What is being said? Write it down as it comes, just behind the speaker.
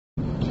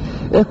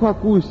Έχω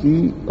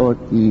ακούσει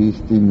ότι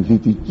στην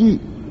δυτική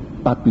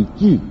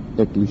παπική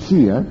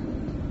εκκλησία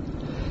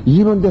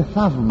γίνονται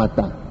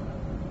θαύματα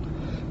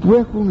που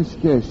έχουν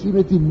σχέση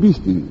με την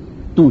πίστη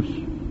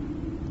τους.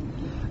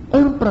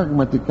 Αν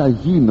πραγματικά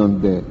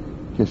γίνονται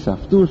και σε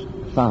αυτούς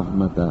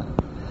θαύματα,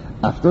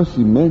 αυτό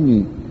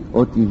σημαίνει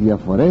ότι οι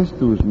διαφορές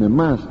τους με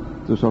μας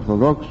τους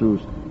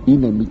Ορθοδόξους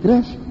είναι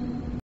μικρές?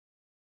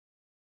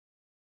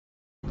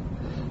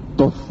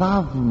 Το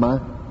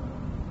θαύμα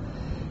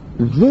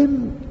δεν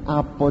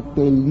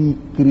αποτελεί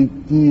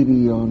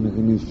κριτήριον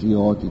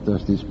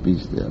γνησιότητος της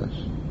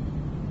πίστεως.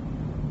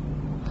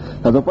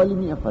 Θα το πω άλλη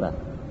μια φορά.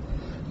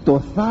 Το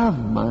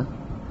θαύμα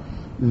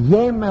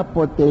δεν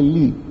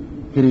αποτελεί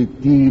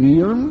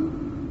κριτήριον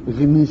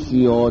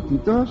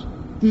γνησιότητος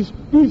της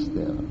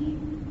πίστεως.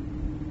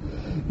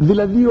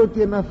 Δηλαδή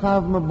ότι ένα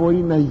θαύμα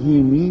μπορεί να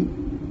γίνει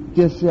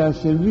και σε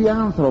ασεβή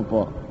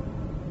άνθρωπο,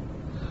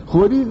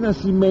 χωρίς να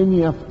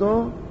σημαίνει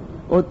αυτό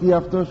ότι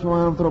αυτός ο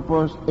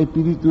άνθρωπος,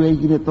 επειδή του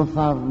έγινε το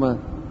θαύμα,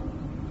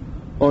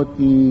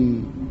 ότι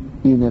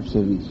είναι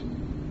ευσεβής.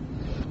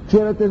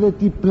 Ξέρετε δε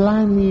τι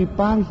πλάνη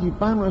υπάρχει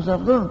πάνω σε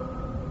αυτό?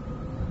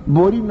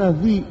 Μπορεί να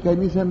δει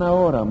κανείς ένα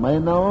όραμα,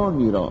 ένα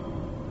όνειρο,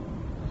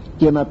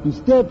 και να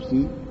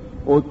πιστέψει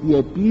ότι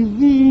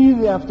επειδή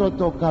είδε αυτό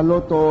το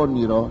καλό το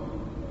όνειρο,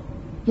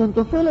 και αν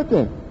το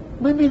θέλετε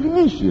να είναι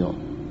γνήσιο,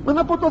 να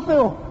είναι από το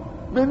Θεό,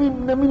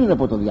 να μην είναι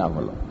από το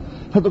διάβολο.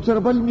 Θα το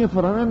ξαναπάλι μια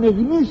φορά, να είναι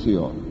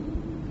γνήσιο.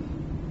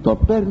 Το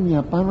παίρνει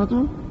απάνω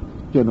του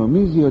και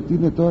νομίζει ότι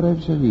είναι τώρα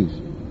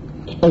ευσεβής,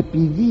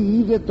 επειδή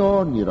είδε το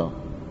όνειρο,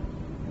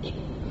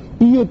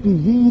 ή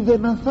επειδή είδε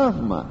ένα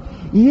θαύμα,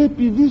 ή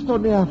επειδή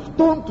στον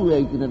εαυτό του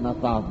έγινε ένα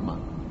θαύμα.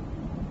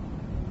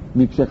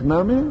 Μην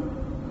ξεχνάμε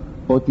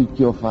ότι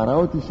και ο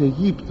Φαραώ της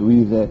Αιγύπτου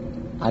είδε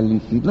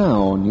αληθινά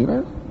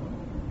όνειρα.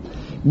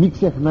 Μην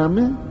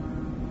ξεχνάμε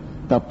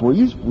τα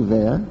πολύ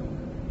σπουδαία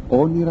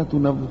όνειρα του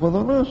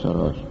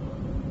Ναβουχοδονόσορος.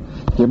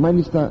 Και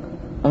μάλιστα,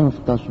 αν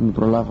φτάσουμε,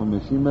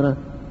 προλάβουμε σήμερα,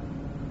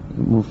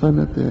 μου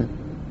φαίνεται,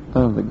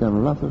 αν δεν κάνω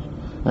λάθος,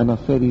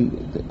 αναφέρει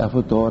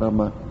αυτό το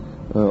όραμα,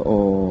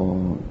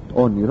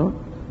 όνειρο,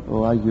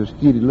 ο Άγιος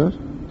Κύριλλος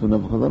του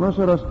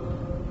Ναβουχοδονόσορος,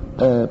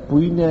 που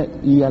είναι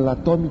η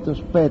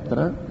αλατόμητος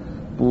πέτρα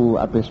που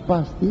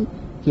απεσπάστη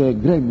και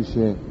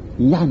γκρέμισε,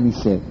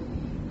 λιάνισε,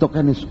 το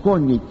κάνει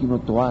σκόνη εκείνο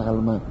το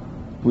άγαλμα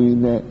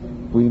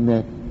που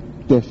είναι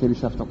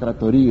 4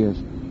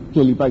 αυτοκρατορίες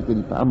και λοιπά και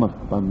λοιπά. Άμα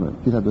πάμε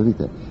και θα το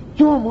δείτε.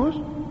 Κι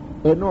όμως,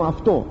 ενώ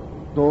αυτό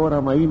το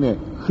όραμα είναι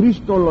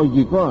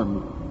χριστολογικόν,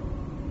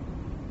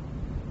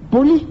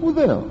 πολύ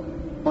σπουδαίο,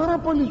 πάρα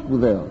πολύ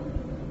σπουδαίο,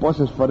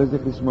 πόσες φορές δεν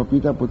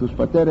χρησιμοποιείται από τους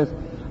πατέρες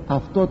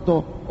αυτό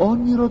το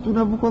όνειρο του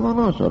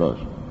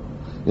Ναβουχοδονόσορος?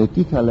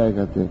 Τι θα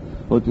λέγατε,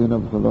 ότι ο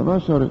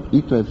Ναβουχοδονόσορος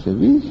ή το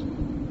ευσεβής,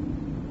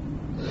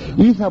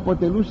 ή θα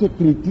αποτελούσε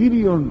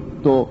κριτήριον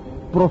το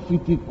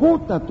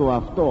προφητικότατο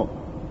αυτό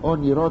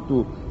όνειρό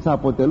του, θα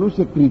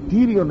αποτελούσε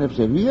κριτήριον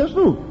ευσεβίας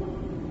του?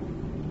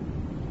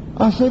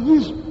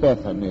 Ασεβής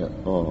πέθανε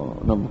ο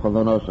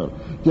Ναβουχοδονόσορ,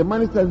 και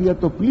μάλιστα δια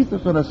το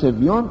πλήθος των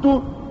ασεβιών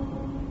του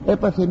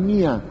έπαθε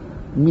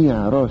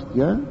μία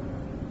αρρώστια,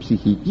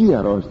 ψυχική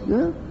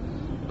αρρώστια,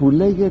 που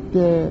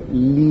λέγεται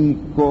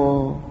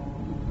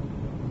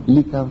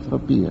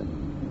λυκανθρωπία.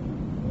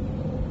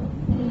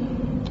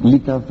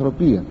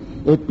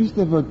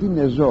 Επίστευε ότι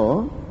είναι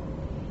ζώο,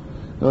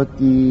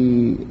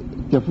 ότι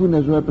και αφού είναι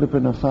ζώο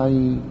έπρεπε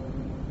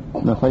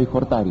να φάει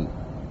χορτάρι,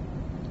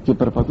 και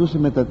περπατούσε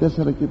με τα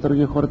 4 και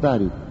τρώγε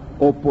χορτάρι.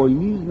 Ο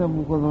πολύς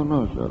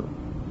Ναβουχοδονόσορ.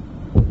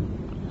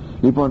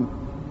 Λοιπόν,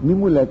 μη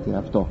μου λέτε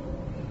αυτό.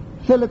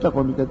 Θέλετε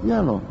ακόμη κάτι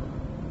άλλο?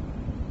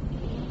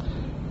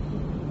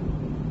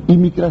 Οι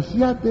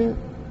Μικρασιάτες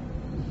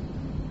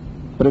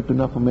πρέπει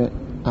να έχουμε,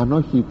 αν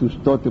όχι τους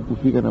τότε που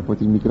φύγαν από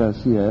τη Μικρά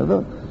Ασία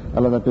εδώ,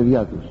 αλλά τα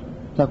παιδιά τους.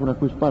 Θα έχουν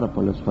ακούσει πάρα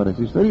πολλές φορές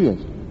ιστορίες.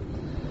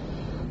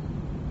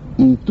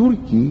 Οι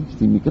Τούρκοι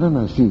στη Μικρά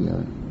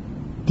Ασία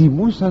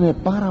τιμούσανε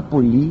πάρα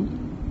πολύ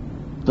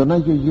τον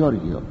Άγιο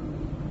Γεώργιο,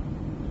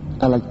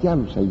 αλλά και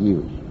άλλους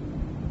Αγίους.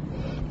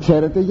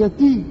 Ξέρετε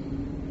γιατί?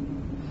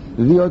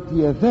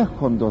 Διότι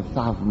εδέχοντο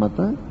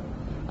θαύματα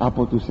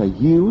από τους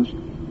Αγίους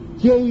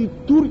και οι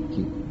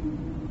Τούρκοι,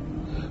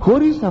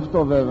 χωρίς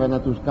αυτό βέβαια να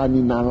τους κάνει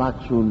να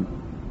αλλάξουν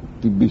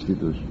την πίστη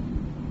τους.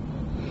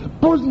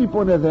 Πώς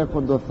λοιπόν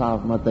εδέχοντο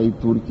θαύματα οι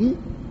Τούρκοι?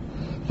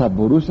 Θα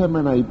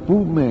μπορούσαμε να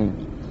πούμε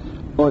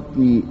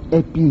ότι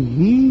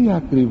επειδή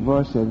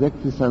ακριβώς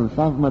εδέχθησαν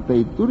θαύματα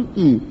οι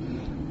Τούρκοι,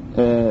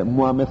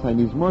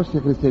 μουαμεθανισμός και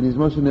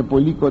χριστιανισμός είναι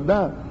πολύ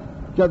κοντά,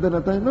 και άντε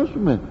να τα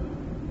ενώσουμε.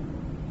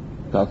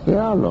 Κάθε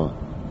άλλο.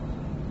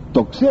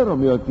 Το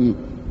ξέρουμε ότι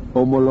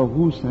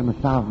ομολογούσαν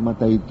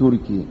θαύματα οι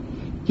Τούρκοι,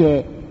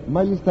 και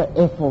μάλιστα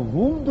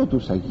εφοβούνται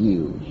τους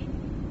Αγίους,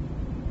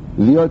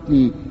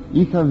 διότι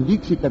είχαν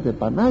δείξει κατ'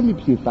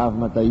 επανάληψη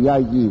θαύματα οι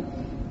Άγιοι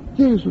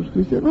και στους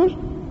χριστιανούς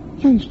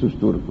και στους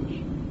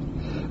Τούρκους.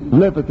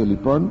 Βλέπετε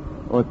λοιπόν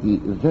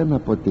ότι δεν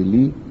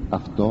αποτελεί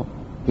αυτό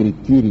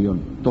κριτήριον.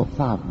 Το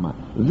θαύμα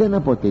δεν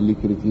αποτελεί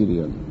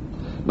κριτήριον.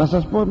 Να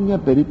σας πω μια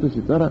περίπτωση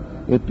τώρα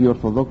επί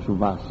Ορθοδόξου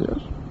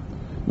βάσεως,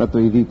 να το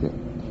ειδείτε.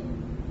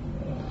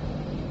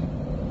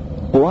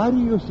 Ο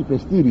Άριος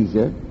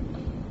υπεστήριζε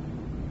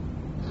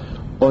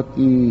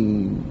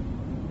ότι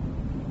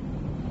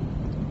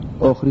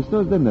ο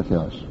Χριστός δεν είναι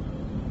Θεός,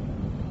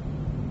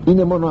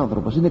 είναι μόνο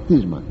άνθρωπος, είναι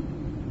κτίσμα.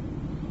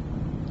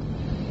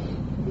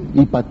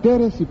 Οι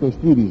πατέρες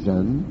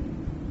υπεστήριζαν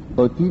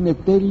ότι είναι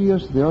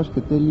τέλειος Θεός και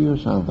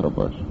τέλειος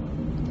άνθρωπος,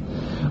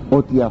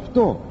 ότι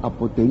αυτό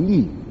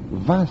αποτελεί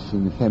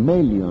βάση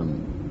θεμέλιον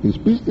της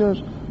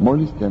πίστεως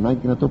μόλις και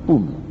ανάγκη να το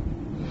πούμε,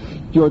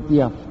 και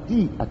ότι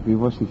αυτή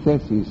ακριβώς η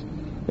θέση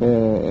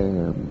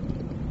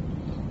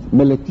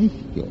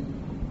μελετήθηκε,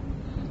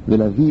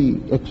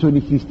 δηλαδή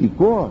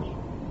εξονυχιστικός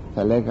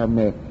θα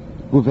λέγαμε,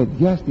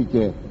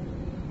 κουβεντιάστηκε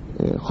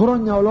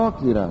χρόνια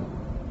ολόκληρα,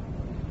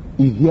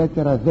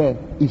 ιδιαίτερα δε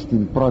εις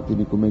την πρώτη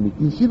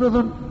Οικουμενική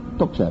Σύνοδο,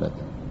 το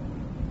ξέρετε.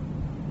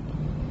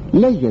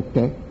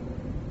 Λέγεται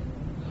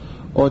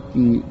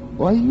ότι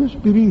ο Άγιος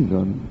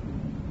Πυρίδων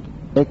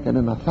έκανε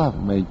ένα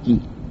θαύμα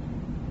εκεί,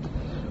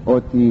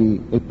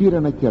 ότι επήρε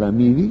ένα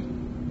κεραμίδι,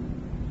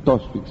 το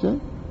σφίξε,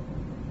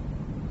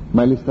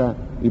 μάλιστα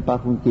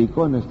υπάρχουν και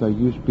εικόνες του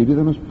Αγίου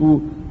Σπυρίδωνος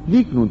που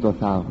δείχνουν το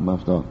θαύμα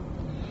αυτό,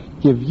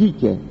 και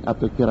βγήκε από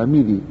το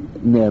κεραμίδι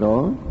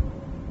νερό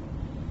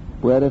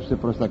που έρευσε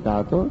προς τα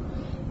κάτω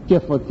και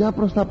φωτιά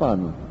προς τα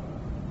πάνω,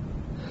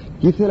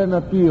 και ήθελε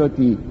να πει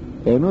ότι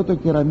ενώ το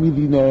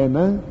κεραμίδι είναι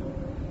ένα,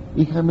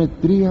 είχαμε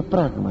τρία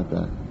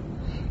πράγματα,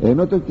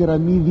 ενώ το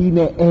κεραμίδι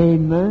είναι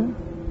ένα,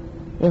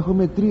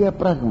 έχουμε τρία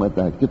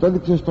πράγματα, και το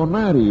έδειξε στον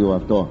Άριο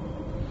αυτό,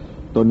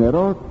 το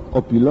νερό,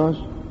 ο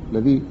πυλός,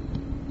 δηλαδή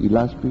η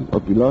λάσπη, ο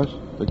πυλός,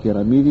 το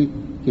κεραμίδι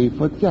και η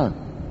φωτιά.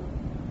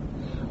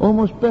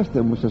 Όμως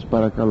πέστε μου σας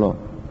παρακαλώ,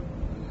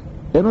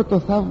 ενώ το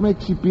θαύμα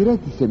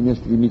εξυπηρέτησε μια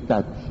στιγμή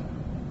κάτι,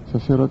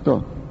 σας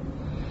ερωτώ,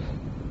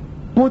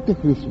 πότε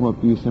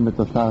χρησιμοποιήσαμε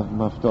το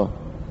θαύμα αυτό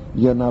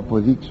για να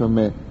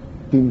αποδείξουμε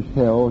την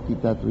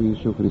θεότητα του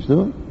Ιησού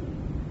Χριστού?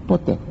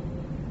 Ποτέ.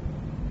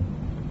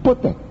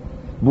 Ποτέ.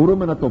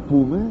 Μπορούμε να το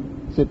πούμε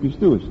σε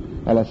πιστούς,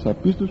 αλλά σε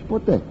απίστους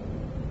ποτέ.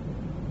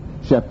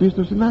 Σε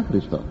απίστους είναι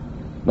άχρηστο.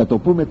 Να το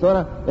πούμε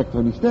τώρα εκ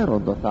των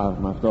υστέρων το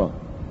θαύμα αυτό.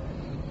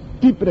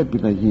 Τι πρέπει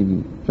να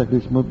γίνει? Θα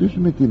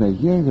χρησιμοποιήσουμε την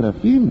Αγία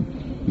Γραφή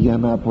για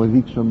να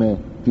αποδείξουμε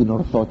την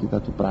ορθότητα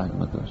του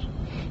πράγματος,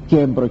 και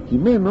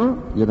εμπροκειμένου,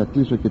 για να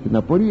κλείσω και την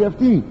απορία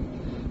αυτή,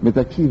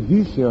 μεταξύ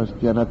Δύσεως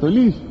και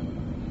Ανατολής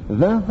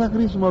δεν θα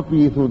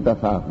χρησιμοποιηθούν τα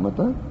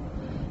θαύματα,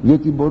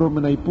 διότι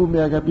μπορούμε να πούμε,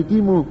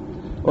 αγαπητοί μου,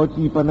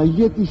 ότι η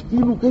Παναγία της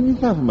Τίνου κάνει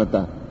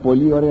θαύματα,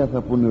 πολύ ωραία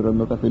θα πούνε οι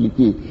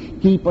Ρωμαιοκαθολικοί,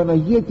 και η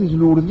Παναγία της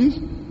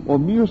Λούρδης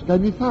ομοίως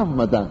κάνει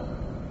θαύματα.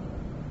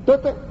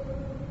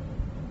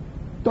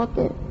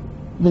 Τότε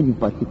δεν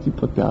υπάρχει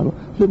τίποτε άλλο,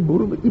 δεν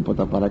μπορούμε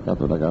τίποτα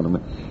παρακάτω να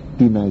κάνουμε.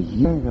 Την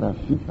Αγία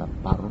Γραφή θα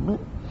πάρουμε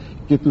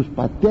και τους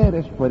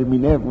πατέρες που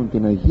ερμηνεύουν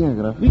την Αγία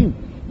Γραφή,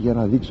 για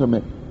να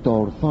δείξουμε το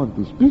ορθόν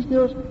της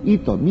πίστεως ή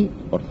το μη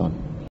ορθόν.